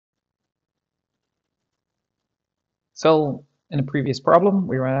So in a previous problem,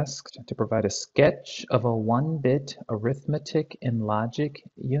 we were asked to provide a sketch of a 1-bit arithmetic and logic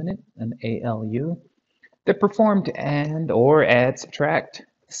unit, an ALU, that performed AND or add subtract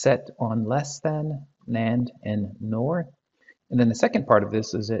set on less than, NAND, and NOR. And then the second part of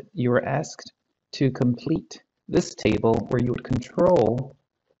this is that you were asked to complete this table where you would control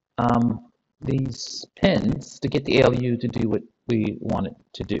these pins to get the ALU to do what we want it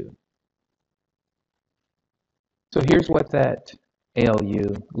to do. So here's what that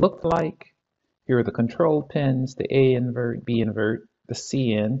ALU looked like. Here are the control pins, the A invert, B invert, the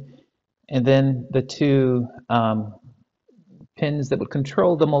C in, and then the two pins that would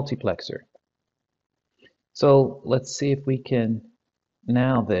control the multiplexer. So let's see if we can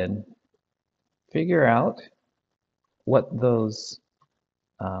now then figure out what those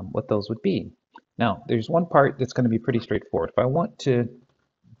would be. Now, there's one part that's going to be pretty straightforward. If I want to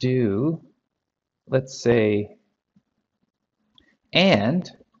do, let's say, and,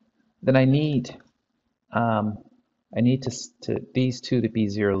 then I need these two to be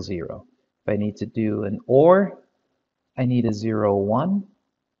 0, 0. If I need to do an OR, I need a 0, 1,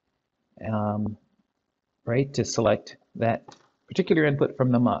 right, to select that particular input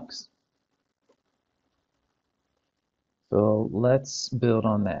from the mux. So let's build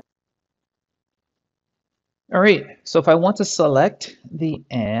on that. All right, so if I want to select the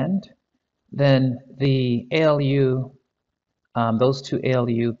AND, then the ALU, those two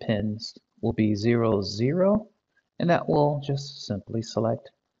ALU pins will be 0, 0, and that will just simply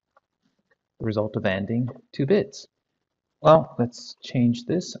select the result of ANDing 2 bits. Well, let's change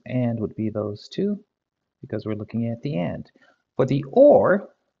this. AND would be those two because we're looking at the AND. For the OR,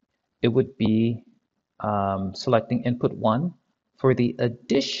 it would be selecting input 1. For the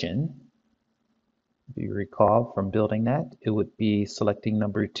addition, if you recall from building that, it would be selecting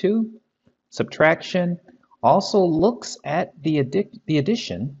number 2. Subtraction also looks at the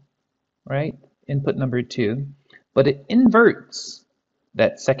addition, right? Input number 2, but it inverts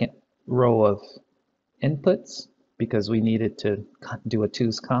that second row of inputs because we needed to do a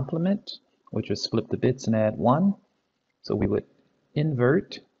 2's complement, which was flip the bits and add 1. So we would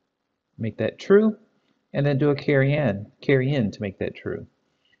invert, make that true, and then do a carry in to make that true.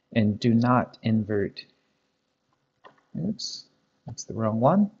 And do not invert. Oops, that's the wrong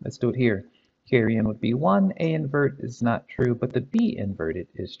one. Let's do it here. Carry in would be 1. A invert is not true, but the B inverted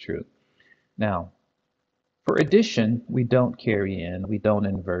is true. Now, for addition, we don't carry in, we don't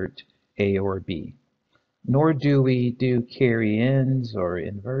invert A or B. Nor do we do carry-ins or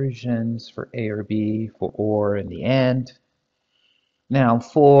inversions for A or B, for OR and the AND. Now,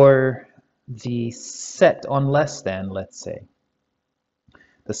 for the set on less than, let's say,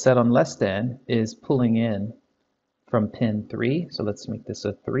 the set on less than is pulling in from pin 3, so let's make this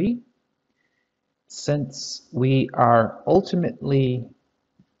a 3. Since we are ultimately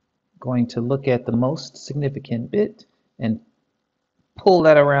going to look at the most significant bit and pull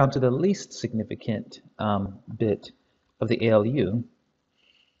that around to the least significant bit of the ALU,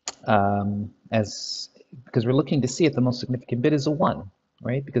 because we're looking to see if the most significant bit is a 1,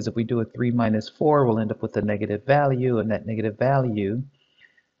 right? Because if we do a 3 minus 4, we'll end up with a negative value, and that negative value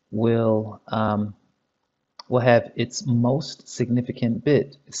will have its most significant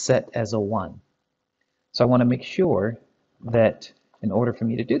bit set as a 1. So I want to make sure that in order for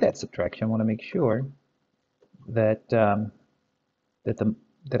me to do that subtraction, I want to make sure that that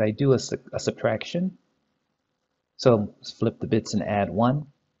I do a subtraction. So flip the bits and add 1.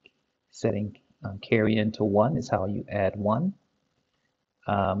 Setting carry into 1 is how you add 1.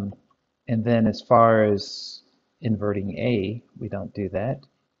 And then as far as inverting A, we don't do that.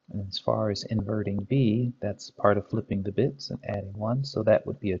 And as far as inverting B, that's part of flipping the bits and adding 1. So that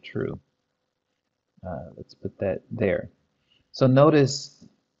would be a true. Let's put that there. So notice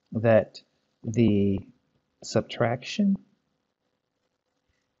that the subtraction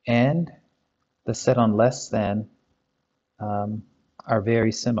and the set on less than are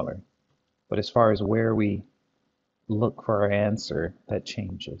very similar. But as far as where we look for our answer, that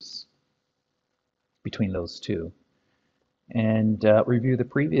changes between those two. And review the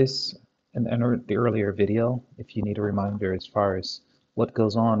previous and the earlier video if you need a reminder as far as what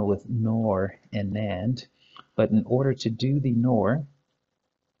goes on with NOR and NAND. But in order to do the NOR,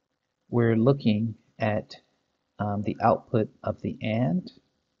 we're looking at the output of the AND,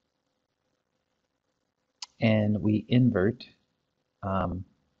 and we invert A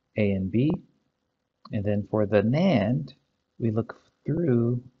and B. And then for the NAND, we look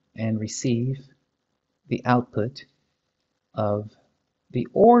through and receive the output of the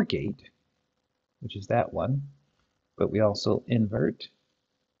OR gate, which is that one, but we also invert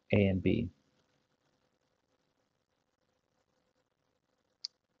A and B.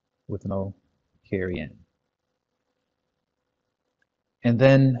 with no carry in. And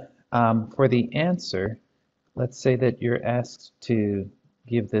then for the answer, let's say that you're asked to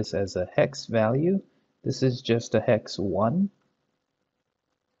give this as a hex value. This is just a hex 1.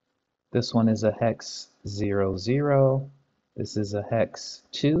 This one is a hex 00. This is a hex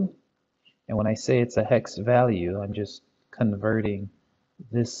 2. And when I say it's a hex value, I'm just converting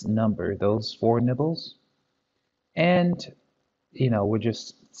this number, those 4 nibbles. And, we're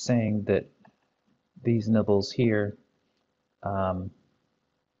just saying that these nibbles here, 1,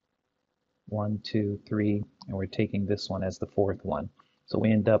 2, 3, and we're taking this one as the 4th one. So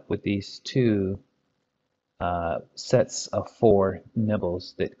we end up with these 2 sets of 4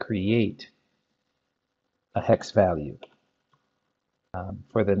 nibbles that create a hex value.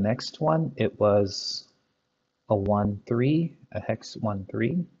 For the next one, it was a 1, 3, a hex 1,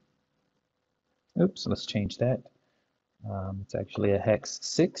 3. Oops, let's change that. It's actually a hex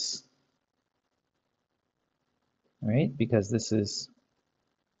 6, right? Because this is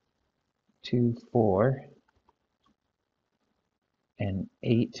 2, 4, and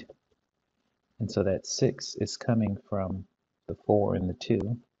 8. And so that 6 is coming from the 4 and the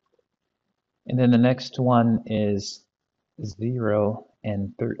 2. And then the next one is 0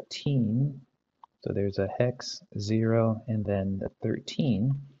 and 13. So there's a hex 0 and then the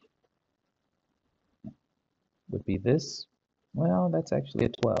 13 would be this. Well, that's actually a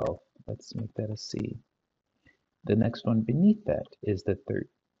 12. Let's make that a C. The next one beneath that is the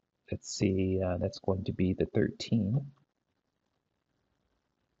let's see, that's going to be the 13.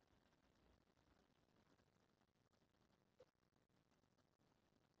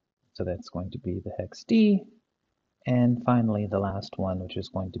 So that's going to be the hex D. And finally, the last one, which is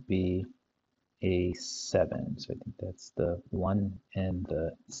going to be a 7. So I think that's the 1 and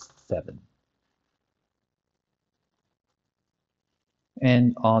the 7.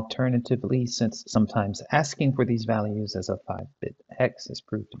 And alternatively, since sometimes asking for these values as a 5-bit hex has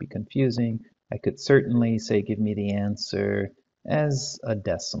proved to be confusing, I could certainly say give me the answer as a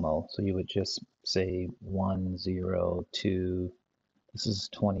decimal. So you would just say 1, 0, 2, this is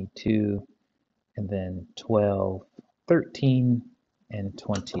 22, and then 12, 13, and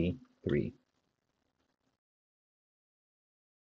 23.